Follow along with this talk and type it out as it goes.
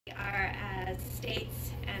are as states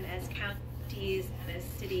and as counties and as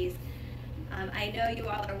cities. I know you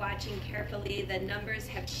all are watching carefully. The numbers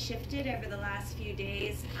have shifted over the last few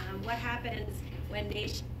days. What happens when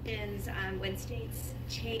when states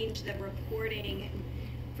change the reporting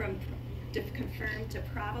from confirmed to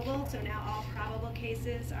probable, so now all probable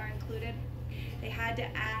cases are included. They had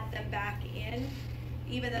to add them back in.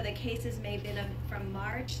 Even though the cases may have been from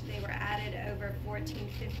March, they were added over 14,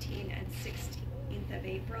 15, and 16th of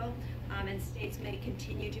April, and states may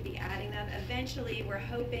continue to be adding them. Eventually, we're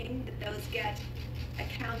hoping that those get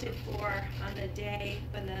accounted for on the day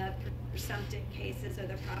when the presumptive cases or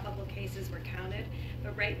the probable cases were counted,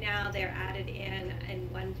 but right now they're added in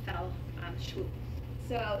one fell swoop.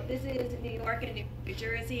 So this is New York and New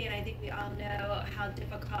Jersey, and I think we all know how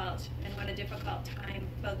difficult and what a difficult time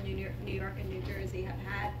both New York and New Jersey have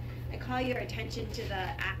had. I call your attention to the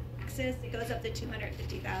axis. It goes up to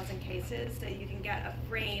 250,000 cases, so you can get a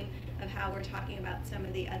frame of how we're talking about some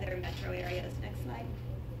of the other metro areas. Next slide.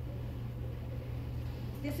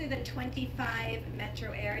 These are the 25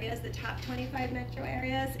 metro areas, the top 25 metro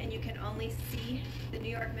areas, and you can only see the New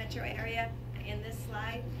York metro area in this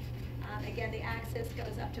slide. Again, the axis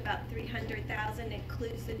goes up to about 300,000,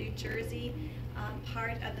 includes the New Jersey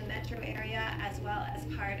part of the metro area, as well as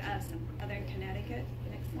part of southern Connecticut.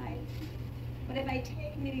 Next slide. But if I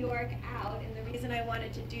take New York out, and the reason I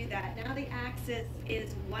wanted to do that, now the axis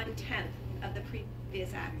is 1/10 of the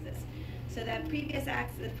previous axis. So that previous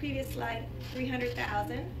axis, the previous slide,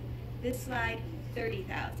 300,000, this slide,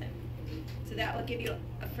 30,000. So that will give you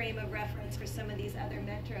a frame of reference for some of these other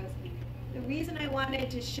metros. The reason I wanted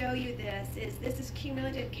to show you this is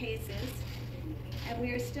cumulative cases, and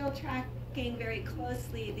we are still tracking very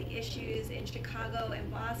closely the issues in Chicago and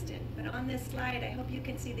Boston. But on this slide, I hope you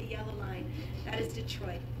can see the yellow line. That is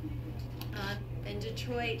Detroit. And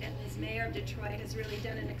Detroit, and this mayor of Detroit has really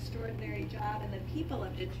done an extraordinary job, and the people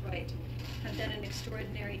of Detroit have done an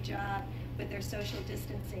extraordinary job with their social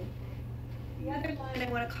distancing. The other line I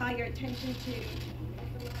want to call your attention to is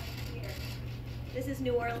the line here. This is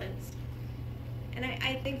New Orleans. And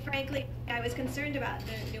I think, frankly, I was concerned about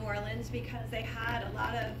New Orleans because they had a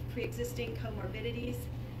lot of pre-existing comorbidities.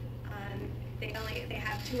 They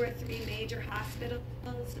have 2 or 3 major hospitals,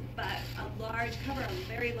 but cover a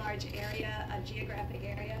very large area, a geographic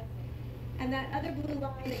area. And that other blue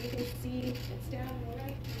line that you can see, it's down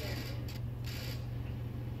right here.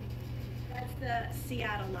 That's the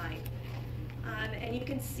Seattle line. And you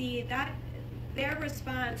can see that their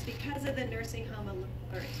response, because of the nursing home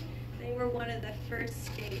alert, they were one of the first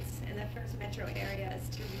states and the first metro areas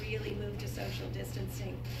to really move to social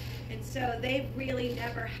distancing. And so they've really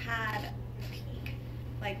never had a peak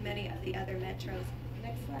like many of the other metros.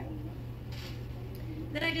 Next slide.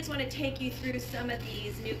 Then I just want to take you through some of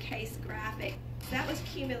these new case graphics. That was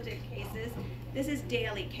cumulative cases. This is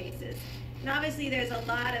daily cases. And obviously there's a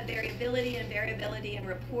lot of variability in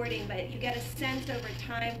reporting, but you get a sense over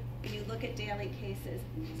time when you look at daily cases.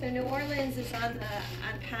 So New Orleans is on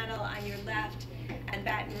panel on your left and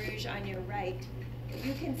Baton Rouge on your right.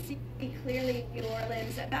 You can see clearly New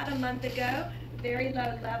Orleans about a month ago, very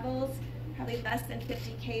low levels, probably less than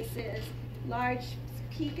 50 cases, large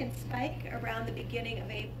peak and spike around the beginning of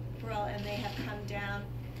April, and they have come down.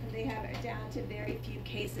 They have it down to very few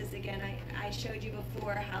cases. Again, I showed you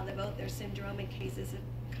before how both their syndromic cases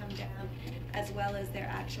have come down, as well as their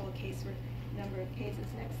actual number of cases.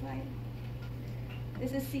 Next slide.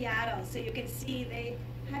 This is Seattle. So you can see they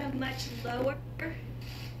had a much lower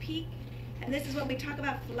peak. And this is when we talk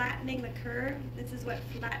about flattening the curve. This is what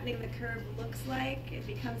flattening the curve looks like. It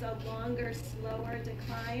becomes a longer, slower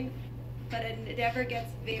decline, but it never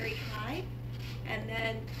gets very high, and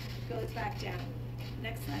then goes back down.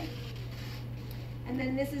 Next slide. And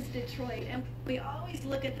then this is Detroit. And we always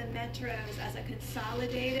look at the metros as a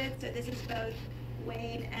consolidated. So this is both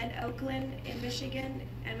Wayne and Oakland in Michigan.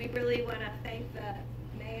 And we really want to thank the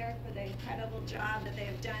mayor for the incredible job that they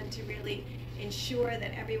have done to really ensure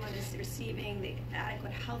that everyone is receiving the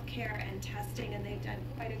adequate health care and testing. And they've done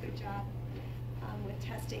quite a good job with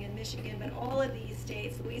testing in Michigan. But all of these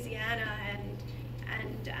states, Louisiana and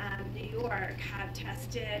New York, have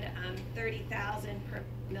tested 30,000 per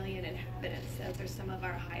million inhabitants. Those are some of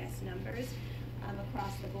our highest numbers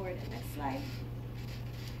across the board. And next slide.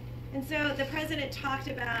 And so the president talked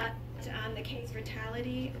about the case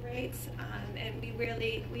fatality rates, and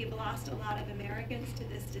we've lost a lot of Americans to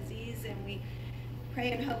this disease, and we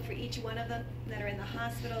pray and hope for each one of them that are in the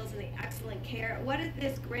hospitals and the excellent care. What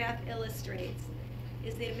this graph illustrates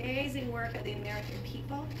is the amazing work of the American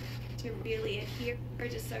people to really adhere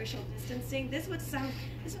to social distancing. This was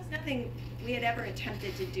nothing we had ever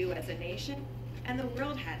attempted to do as a nation. and the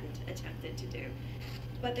world hadn't attempted to do.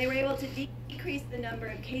 But they were able to decrease the number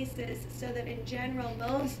of cases so that in general,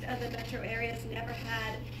 most of the metro areas never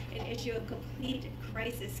had an issue of complete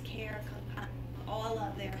crisis care on all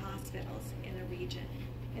of their hospitals in a region.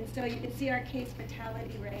 And so you can see our case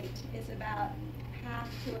fatality rate is about half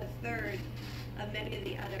to a third of many of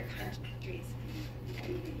the other countries. Does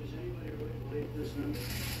anybody really believe this number?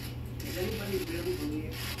 Does anybody really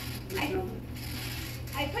believe this number?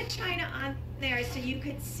 I put China on there so you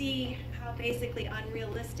could see how basically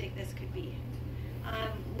unrealistic this could be.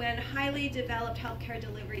 When highly developed healthcare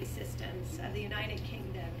delivery systems of the United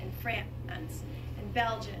Kingdom and France and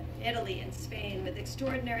Belgium, Italy, and Spain with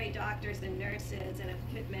extraordinary doctors and nurses and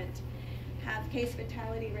equipment have case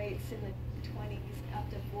fatality rates in the 20s up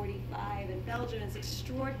to 45, and Belgium is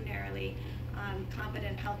extraordinarily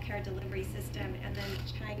competent healthcare delivery system, and then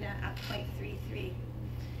China at 0.33.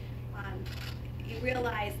 You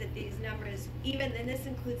realize that these numbers, and this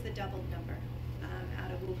includes the doubled number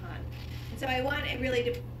out of Wuhan. And so I want it really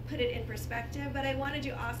to put it in perspective, but I wanted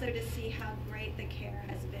you also to see how great the care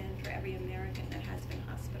has been for every American that has been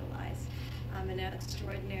hospitalized, and that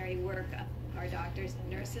extraordinary work of our doctors and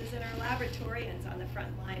nurses and our laboratorians on the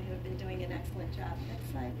front line who have been doing an excellent job.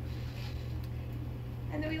 Next slide.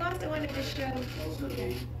 And then we also wanted to show... Also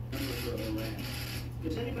the number for the land.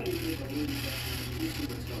 Does anybody really believe that? You see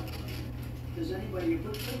what's going on. Does anybody,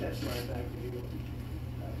 put that slide back for you.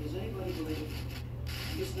 Does anybody believe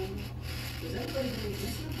this number? Does anybody believe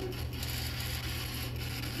this number?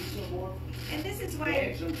 You saw more? And this is why...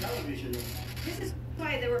 Eggs on television. This is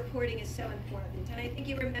why the reporting is so important. And I think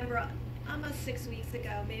you remember almost 6 weeks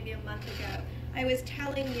ago, maybe a month ago, I was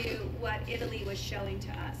telling you what Italy was showing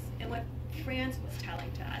to us and what France was telling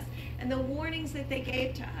to us, and the warnings that they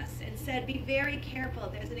gave to us and said, be very careful.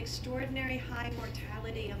 There's an extraordinary high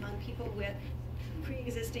mortality among people with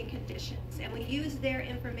pre-existing conditions. And we used their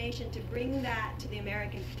information to bring that to the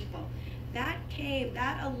American people. That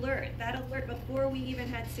alert before we even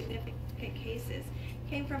had significant cases,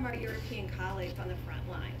 came from our European colleagues on the front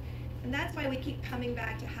line. And that's why we keep coming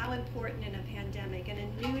back to how important in a pandemic and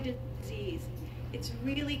a new disease, it's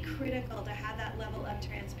really critical to have that level of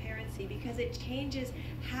transparency because it changes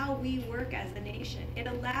how we work as a nation. It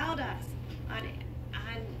allowed us on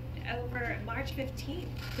over March 15th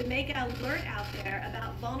to make an alert out there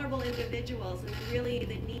about vulnerable individuals and really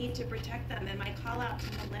the need to protect them. And my call out to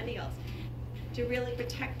millennials to really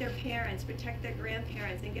protect their parents, protect their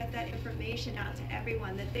grandparents, and get that information out to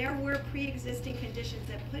everyone, that there were pre-existing conditions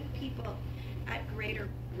that put people at greater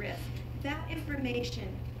risk. That information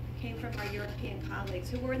came from our European colleagues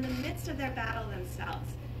who were in the midst of their battle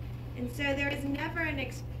themselves. And so there is never an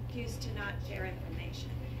excuse to not share information.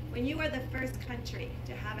 When you are the first country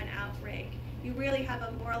to have an outbreak, you really have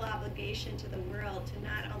a moral obligation to the world to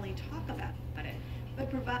not only talk about it, but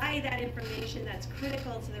provide that information that's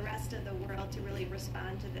critical to the rest of the world to really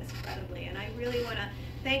respond to this credibly. And I really want to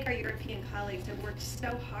thank our European colleagues who worked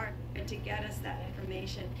so hard to get us that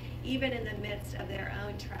information, even in the midst of their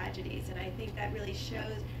own tragedies. And I think that really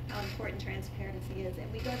shows how important transparency is.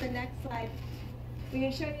 And we go to the next slide. We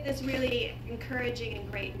can show you this really encouraging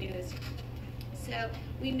and great news. So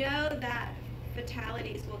we know that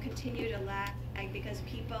fatalities will continue to lag because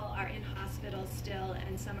people are in hospitals still,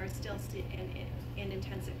 and some are still in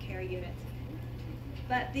intensive care units.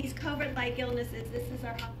 But these COVID-like illnesses, this is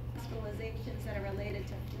our hospitalizations that are related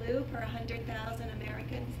to flu per 100,000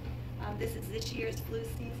 Americans. This is this year's flu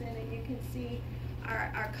season, and you can see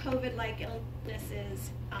our COVID-like illnesses,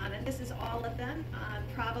 and this is all of them,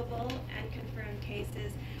 probable and confirmed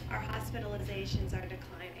cases. Our hospitalizations are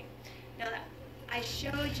declining. Now, I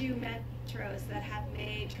showed you metros that have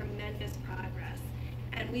made tremendous progress.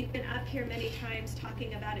 And we've been up here many times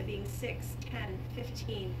talking about it being 6, 10,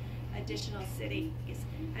 15 additional cities.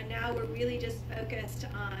 And now we're really just focused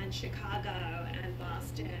on Chicago and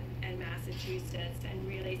Boston and Massachusetts and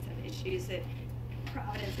really some issues that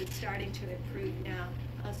Providence is starting to improve now,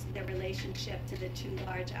 their relationship to the 2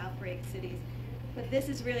 large outbreak cities. But this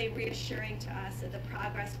is really reassuring to us of the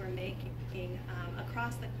progress we're making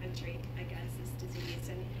across the country against this disease.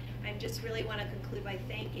 And I just really want to conclude by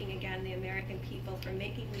thanking again the American people for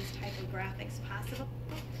making these type of graphics possible.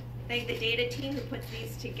 Thank the data team who puts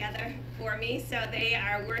these together for me. So they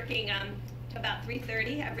are working to about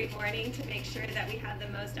 3:30 every morning to make sure that we have the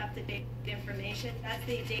most up-to-date information. That's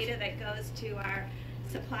the data that goes to our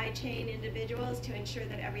supply chain individuals to ensure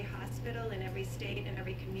that every hospital in every state and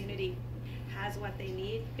every community has what they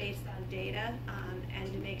need based on data,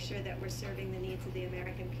 and to make sure that we're serving the needs of the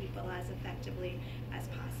American people as effectively as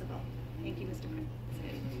possible. Thank you, Mr. President.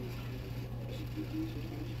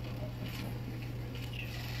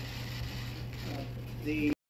 the